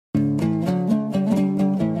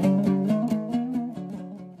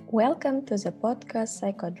Welcome to the podcast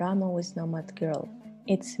Psychodrama with Nomad Girl.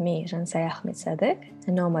 It's me, Jansay Ahmed Sadek,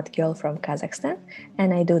 a nomad girl from Kazakhstan,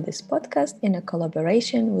 and I do this podcast in a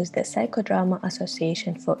collaboration with the Psychodrama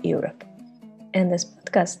Association for Europe. In this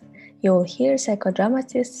podcast, you will hear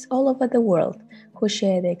psychodramatists all over the world who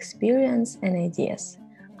share their experience and ideas.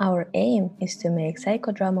 Our aim is to make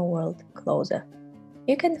psychodrama world closer.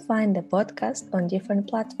 You can find the podcast on different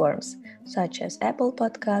platforms such as Apple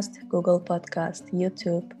Podcast, Google Podcast,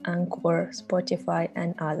 YouTube, Anchor, Spotify,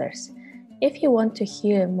 and others. If you want to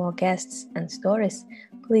hear more guests and stories,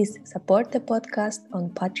 please support the podcast on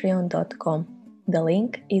patreon.com. The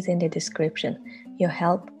link is in the description. Your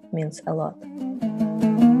help means a lot.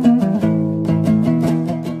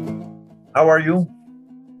 How are you?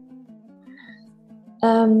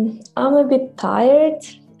 I'm a bit tired.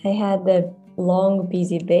 I had a long,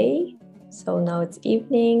 busy day, so now it's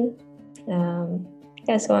evening.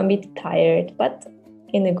 So I'm a bit tired, but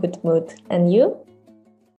in a good mood. And you?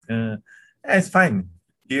 It's fine.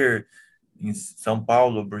 Here in São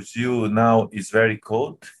Paulo, Brazil, now it's very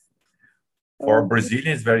cold. For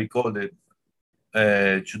Brazilians, very cold.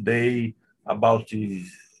 Today, about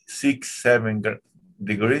 6-7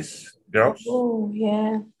 degrees. Oh,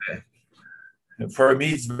 yeah. For me,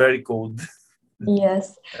 it's very cold.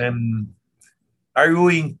 Yes. Are you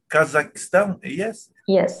in Kazakhstan? Yes?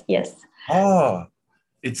 Yes. Oh,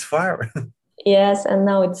 it's far. Yes, and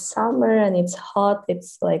now it's summer and it's hot.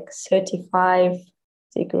 It's like 35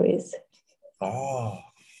 degrees. Oh,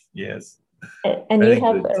 yes. And Very you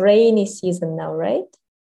have good. a rainy season now, right?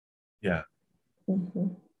 Yeah. Mm-hmm.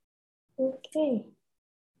 Okay.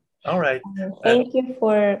 All right. Thank you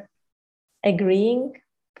for agreeing,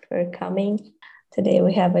 for coming. Today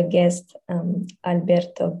we have a guest,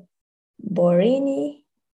 Alberto Borini.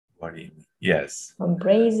 Yes. From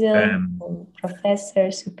Brazil,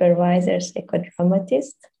 professor, supervisor,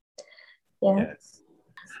 psychodramatist. Yeah. Yes.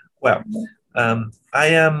 Well, I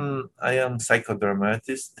am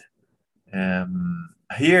psychodramatist.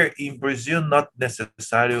 Here in Brazil, not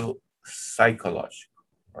necessarily psychological,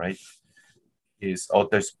 right? Is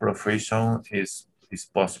other profession is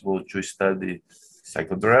possible to study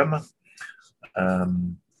psychodrama.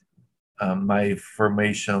 My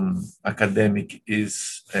formation academic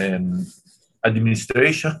is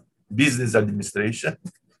administration, business administration.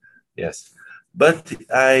 Yes, but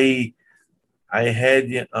I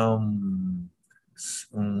had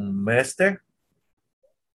master,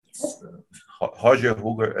 Roger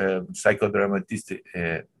Huger, psychodramatist,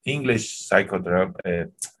 English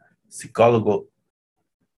psychodrama, psychologist.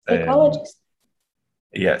 Psychologist?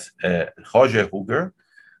 Yes, Roger Huger.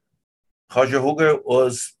 Roger Huger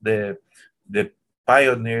was the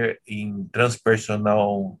pioneer in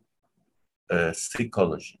transpersonal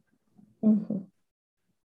psychology. Mm-hmm.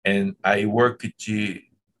 And I worked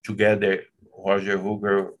together Roger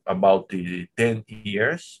Huger about 10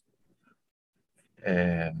 years.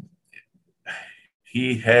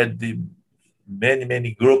 He had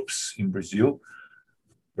many groups in Brazil.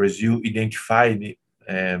 Brazil identified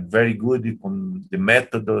very good on the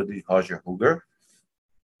method of Roger Huger.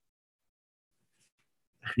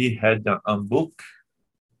 He had a book,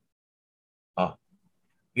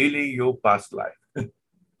 Healing Your Past Life.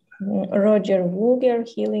 Roger Huger,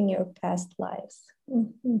 Healing Your Past Lives.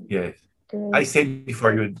 Mm-hmm. Yes. Great. I send it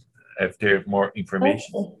for you after more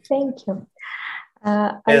information. Okay, thank you.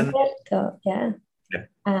 Alberto,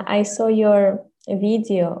 I saw your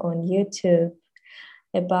video on YouTube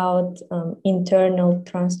about internal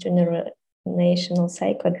transgenerational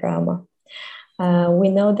psychodrama. We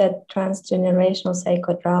know that transgenerational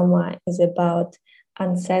psychodrama is about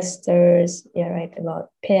ancestors, about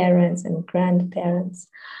parents and grandparents.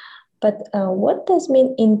 But what does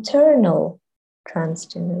mean internal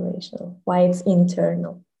transgenerational? Why it's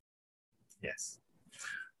internal? Yes.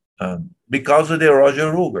 Because of the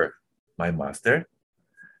Roger Huger, my master,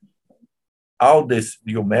 all this,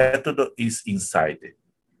 your method is inside.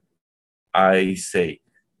 I say,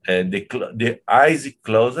 and the eyes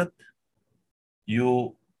closed,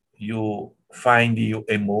 you find your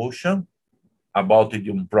emotion about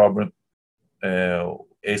your problem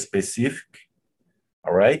specific,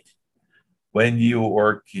 all right? When you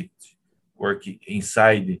work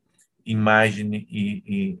inside, imagine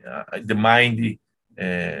the mind,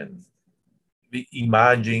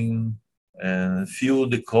 imagine and feel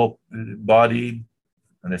the body,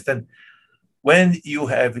 understand? When you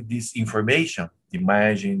have this information,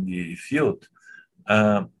 imagine the field,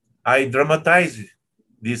 I dramatize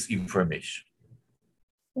this information.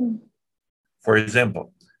 For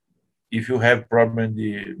example, if you have problem in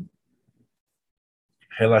the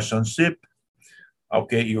relationship,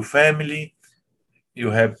 okay, your family,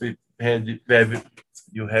 you have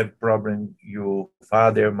problem, your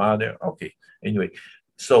father, mother. Okay. Anyway,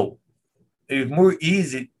 so it's more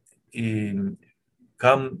easy in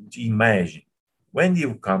come to imagine. When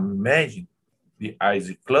you come imagine, the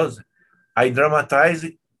eyes closed, I dramatize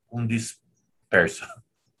it on this person.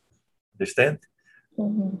 Understand?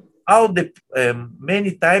 Mm-hmm. How the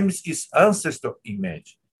many times is ancestor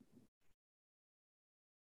image.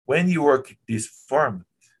 When you work this form,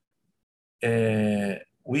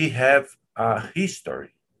 we have a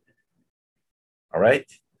history. All right.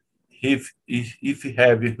 If you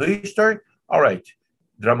have a history, all right,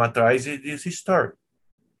 dramatize this story.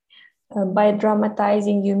 By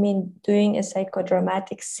dramatizing, you mean doing a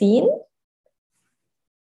psychodramatic scene?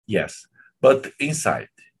 Yes, but inside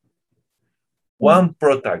one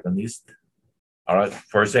protagonist. All right.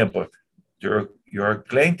 For example, your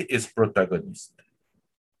client is protagonist.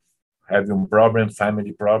 Having problem,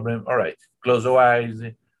 family problem. All right. Close your eyes,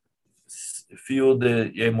 feel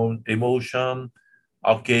the emotion.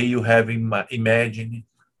 Okay, you have imagine.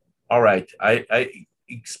 All right, I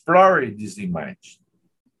explore this image.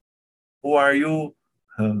 Who are you?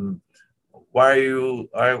 What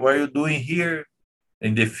are you doing here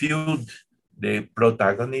in the field? The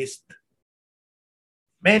protagonist.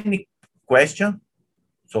 Many questions.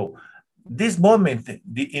 So this moment,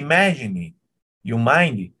 the imagining, your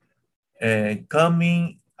mind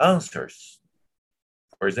coming answers.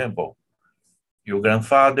 For example, your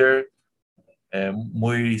grandfather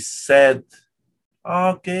we said,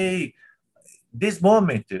 okay, this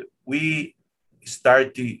moment we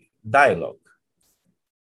start the dialogue,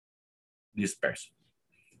 this person.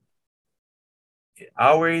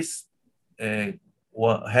 Ours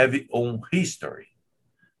have its own history.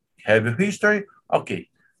 Have a history, okay.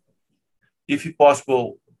 If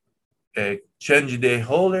possible, change the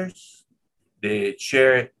holders, the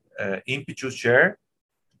chair, impetus chair.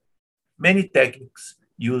 Many techniques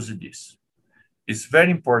use this. It's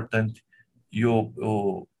very important you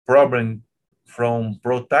problem from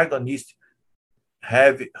protagonist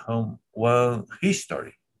have one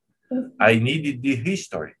history. I needed the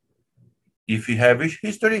history. If you have a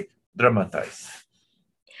history, dramatize.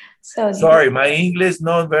 So sorry, my English is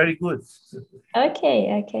not very good.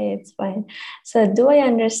 Okay, it's fine. So do I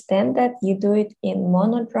understand that you do it in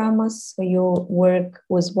monodramas? So you work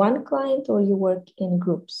with one client or you work in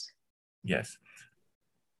groups? Yes.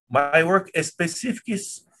 My work is specific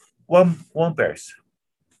is one person.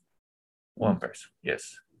 One person,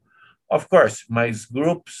 yes. Of course, my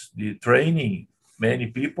groups, the training, many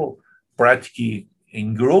people practice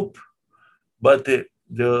in group, but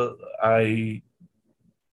I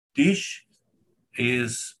teach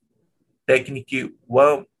is technique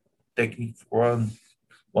one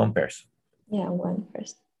person. Yeah, one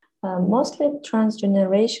person. Mostly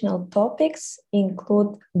transgenerational topics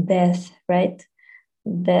include death, right?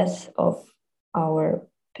 Death of our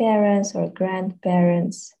parents or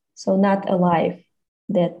grandparents. So not alive,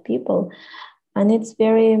 dead people. And it's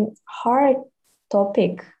very hard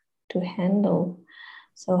topic to handle.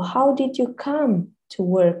 So how did you come to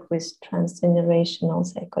work with transgenerational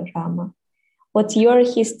psychodrama? What's your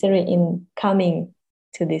history in coming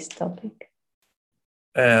to this topic?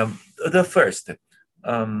 The first,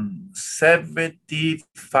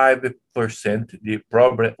 75% the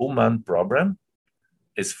problem, human problem,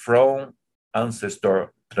 is from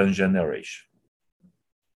ancestor transgeneration.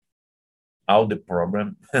 All the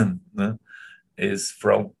problem is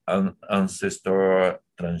from an ancestor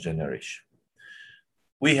transgeneration.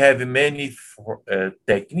 We have many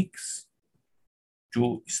techniques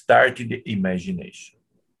to start the imagination.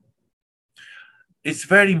 It's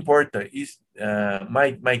very important.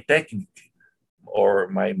 My technique or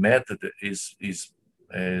my method is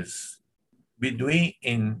between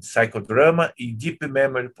in psychodrama and deep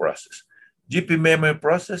memory process. Deep memory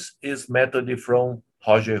process is method from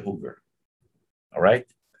Roger Hoover. All right.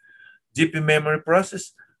 Deep memory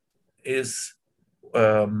process is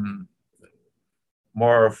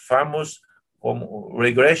more famous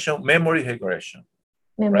regression, memory regression.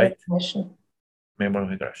 Memory right? regression. Memory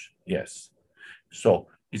regression, yes. So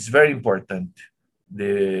it's very important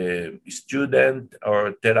the student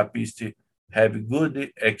or therapist have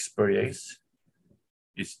good experience.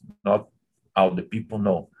 It's not all the people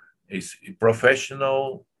know. It's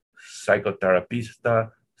professional,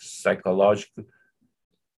 psychotherapist, psychological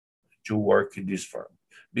to work in this firm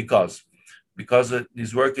because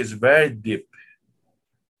this work is very deep,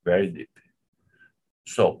 very deep.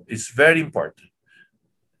 So it's very important.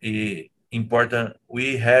 We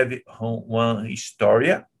have one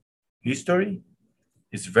history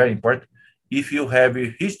is very important. If you have a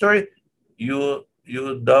history, you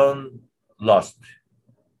don't lost.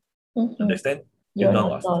 Mm-hmm. Understand? You're don't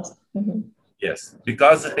not lost. Mm-hmm. Yes,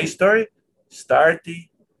 because the history started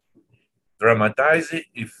dramatizing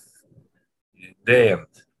if the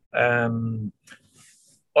end.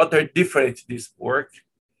 Other different this work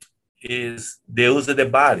is the use of the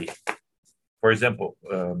body. For example,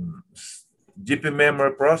 deep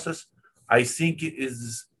memory process, I think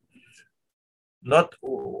is not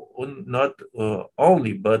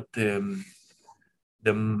only, but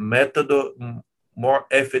the method more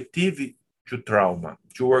effective to trauma,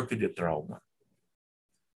 to work with the trauma.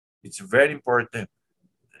 It's very important.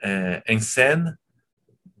 And send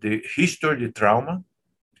the history of the trauma,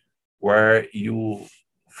 where you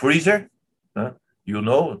freezer, you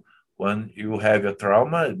know, when you have a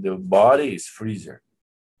trauma, the body is freezer,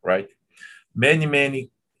 right? Many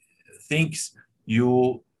things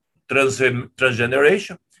you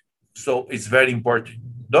transgeneration. So it's very important.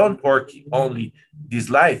 Don't work only this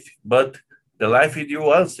life, but the life with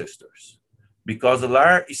your ancestors, because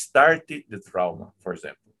LAR started the trauma, for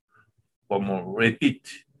example. Repeat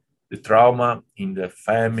the trauma in the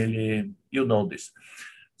family, you know this.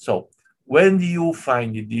 So when you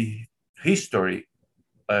find the history,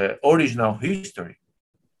 original history,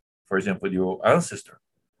 for example, your ancestor,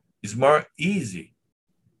 it's more easy.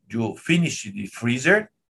 You finish the freezer,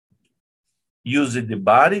 use the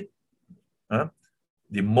body,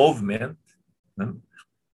 the movement,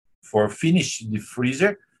 for finish the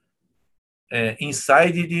freezer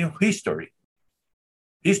inside the history.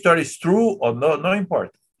 History is true or not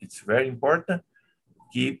important. It's very important.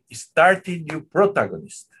 Keep starting your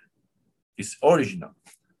protagonist. It's original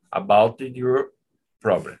about your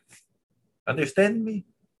problem. Understand me?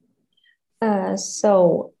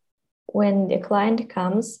 So when the client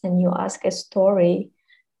comes and you ask a story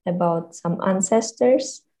about some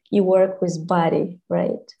ancestors, you work with body,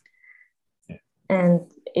 right? Yeah.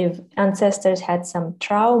 And if ancestors had some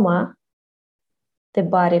trauma, the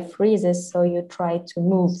body freezes, so you try to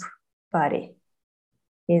move body.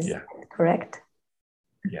 Is that correct?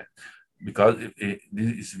 Yeah, because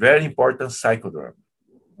it's very important psychodrama.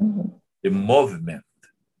 Mm-hmm. The movement.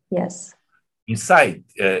 Yes. Inside,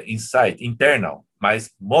 internal, but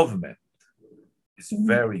movement is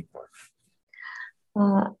very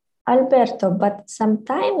important. Alberto, but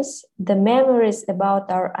sometimes the memories about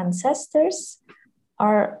our ancestors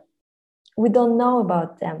we don't know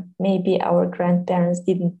about them. Maybe our grandparents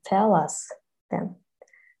didn't tell us them.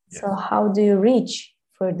 Yes. So how do you reach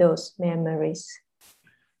for those memories?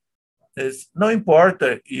 It's not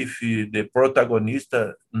important if the protagonist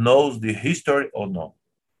knows the history or not.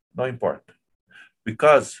 Not important.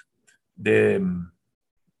 Because the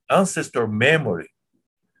ancestor memory,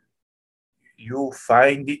 you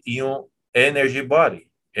find it in energy body,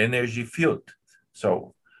 energy field.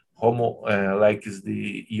 So, like is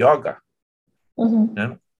the yoga.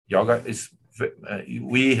 Mm-hmm. Yoga is,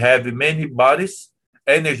 we have many bodies,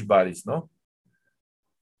 energy bodies, no?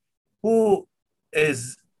 Who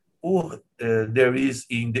there is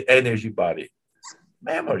in the energy body?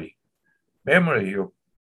 Memory. Memory, your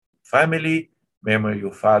family, memory,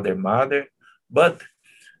 your father, mother, but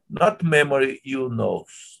not memory you know.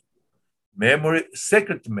 Memory,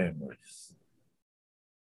 secret memories.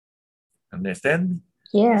 Understand?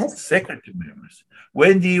 Yes. Secret memories.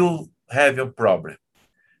 When you have a problem,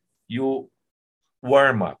 you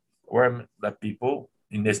warm the people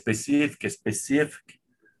in a specific,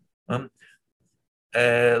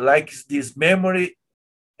 like this memory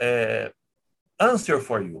answer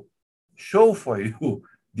for you, show for you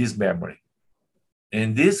this memory.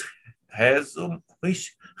 And this has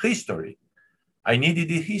history. I needed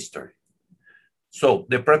the history. So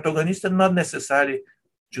the protagonist is not necessary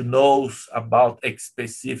to know about a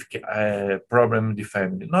specific problem in the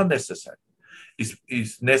family. Not necessary.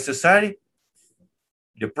 It's necessary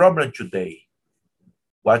the problem today.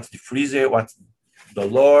 What's the freezer? What's the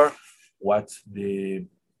lore? What's the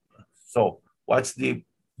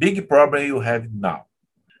big problem you have now?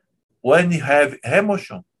 When you have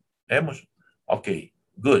emotion, okay,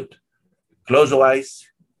 good. Close your eyes.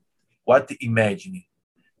 What imagine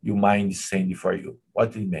your mind is sending for you?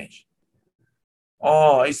 What imagine?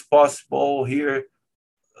 Oh, it's possible here.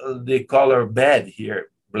 The color bad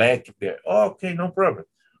here, black bad. Okay, no problem.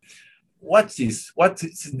 What's this? What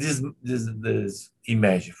is this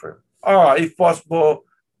image for? Oh, if possible,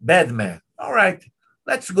 Batman. All right,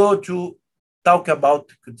 let's go to talk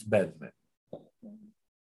about Batman.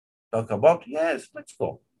 Talk about, yes, let's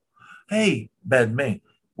go. Hey, Batman,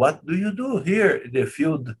 what do you do here in the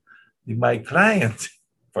field with my client,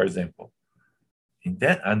 for example?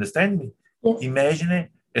 Understand me? Yes. Imagine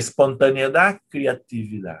espontaneidade,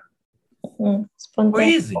 criatividade.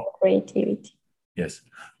 Spontaneous easy. creativity. Yes.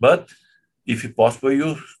 But if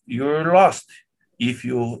possible, you're lost if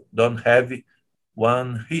you don't have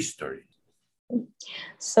one history.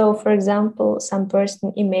 So, for example, some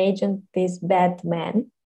person imagined this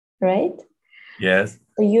Batman, right? Yes.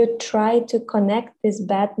 So you try to connect this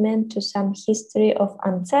Batman to some history of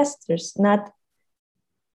ancestors, not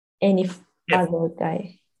any Yes. other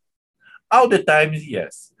guy. All the time,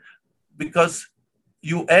 yes. Because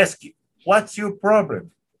you ask, what's your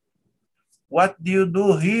problem? What do you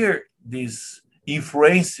do here? This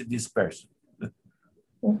influence this person.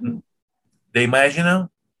 Mm-hmm. They imagine,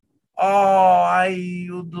 oh, I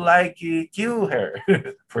would like to kill her,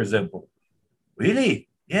 for example. Really?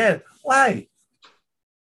 Yeah. Why?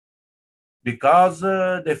 Because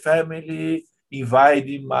the family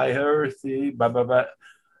invited my earth, blah, blah, blah.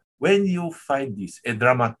 When you find this and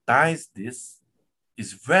dramatize this,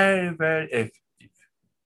 it's very, very effective.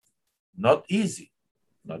 Not easy,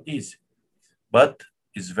 not easy, but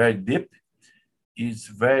it's very deep. It's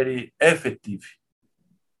very effective.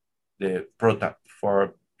 The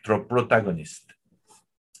protagonist.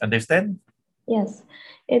 Understand? Yes,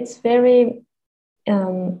 it's very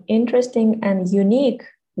interesting and unique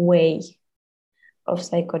way of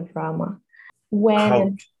psychodrama.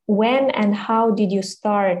 How When and how did you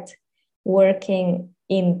start working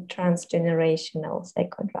in transgenerational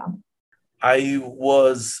psychodrama? I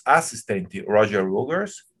was assistant to Roger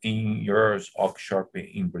Rogers in your workshop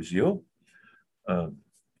in Brazil, um,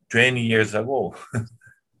 20 years ago.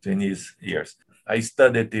 20 years. I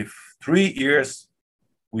studied 3 years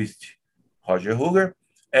with Roger Huger.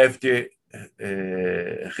 After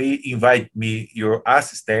he invited me your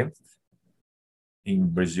assistant in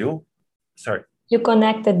Brazil. Sorry. You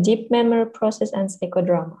connected deep memory process and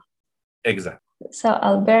psychodrama. Exactly. So,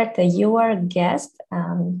 Alberta, you are a guest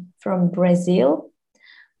from Brazil,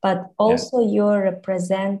 but also you're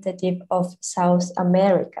representative of South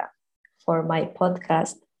America for my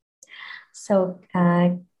podcast. So,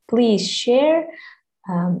 please share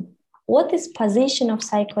what is position of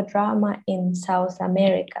psychodrama in South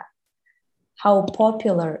America? How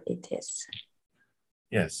popular it is?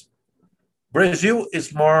 Yes. Brazil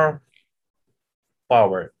is more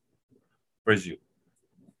power. Brazil.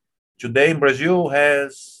 Today, Brazil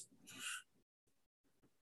has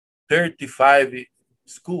 35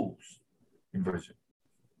 schools in Brazil.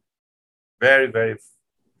 Very, very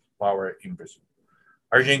power in Brazil.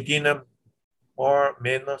 Argentina, more,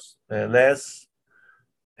 menos, less.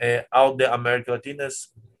 All the America Latinas,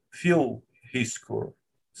 few his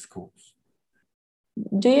schools.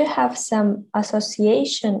 Do you have some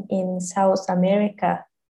association in South America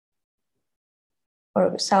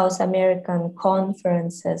or South American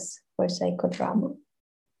conferences for psychodrama?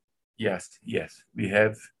 Yes, yes. We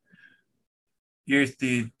have here's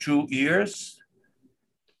the 2 years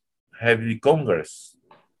have the Congress,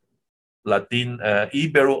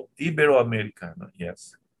 Ibero-Americano,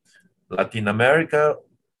 yes. Latin America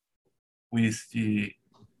with the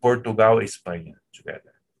Portugal, Spain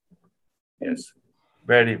together. Yes,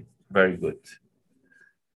 very, very good.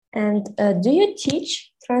 And do you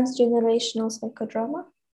teach transgenerational psychodrama?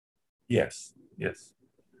 Yes, yes.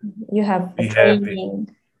 You have a We training.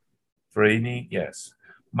 have training, yes.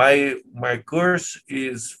 My course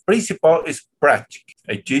is principal is practice.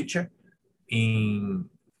 I teach in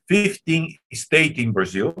 15 states in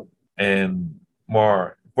Brazil and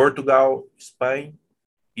more Portugal, Spain,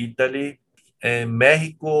 Italy, and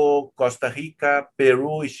Mexico, Costa Rica,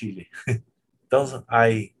 Peru, and Chile. Então,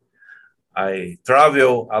 I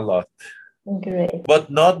travel a lot. Great. But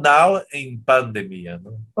not now in pandemic.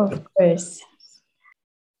 No? Of course.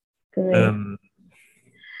 Great.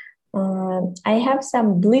 I have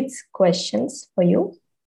some blitz questions for you.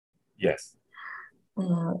 Yes.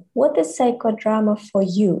 What is psychodrama for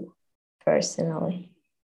you personally?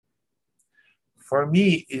 For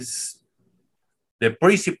me, is the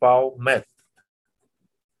principal method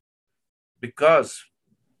because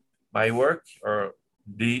my work or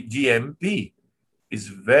the DMP is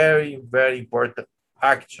very, very important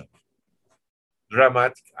action,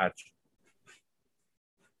 dramatic action.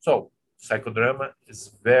 So psychodrama is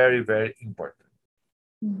very, very important.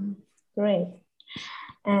 Great.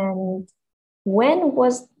 And when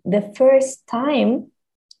was the first time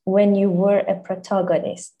when you were a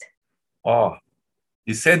protagonist? Oh,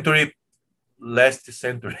 the century, last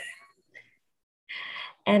century.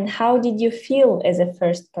 And how did you feel as a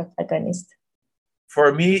first protagonist?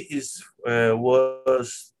 For me, is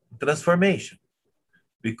was transformation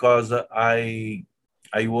because I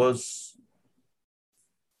was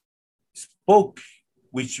spoke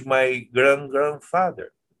with my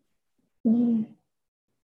grandfather. Mm.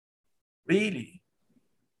 Really,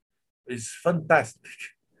 is fantastic.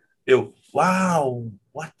 Wow,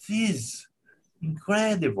 what is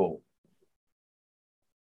incredible?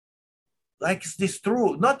 Like, is this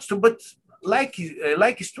true? Not true, but like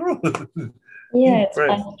it's true. Yeah, it's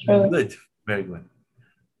Impressed. quite true. Good, very good.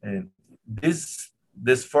 And this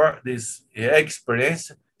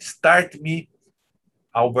experience start me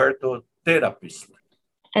Alberto therapist.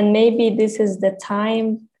 And maybe this is the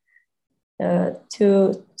time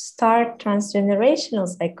to start transgenerational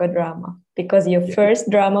psychodrama, because your first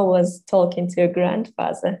drama was talking to your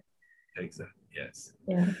grandfather. Exactly, yes.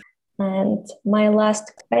 Yeah. And my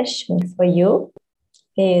last question for you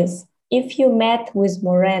is, if you met with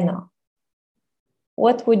Moreno,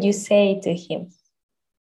 what would you say to him?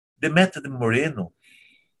 The method Moreno,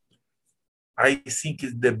 I think,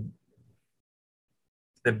 is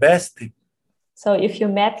the best. So if you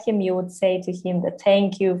met him, you would say to him that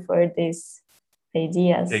thank you for these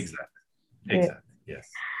ideas. Exactly, yes.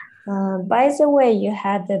 By the way, you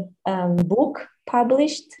had a book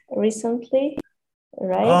published recently,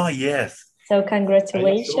 right? Oh, yes. So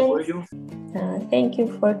congratulations. You. Thank you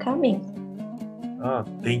for coming.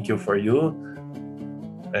 Thank you for you,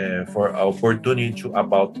 for opportunity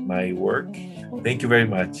about my work. Thank you very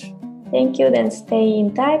much. Thank you. Then stay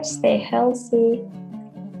in touch, stay healthy.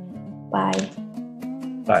 Bye.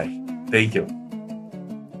 Bye. Thank you.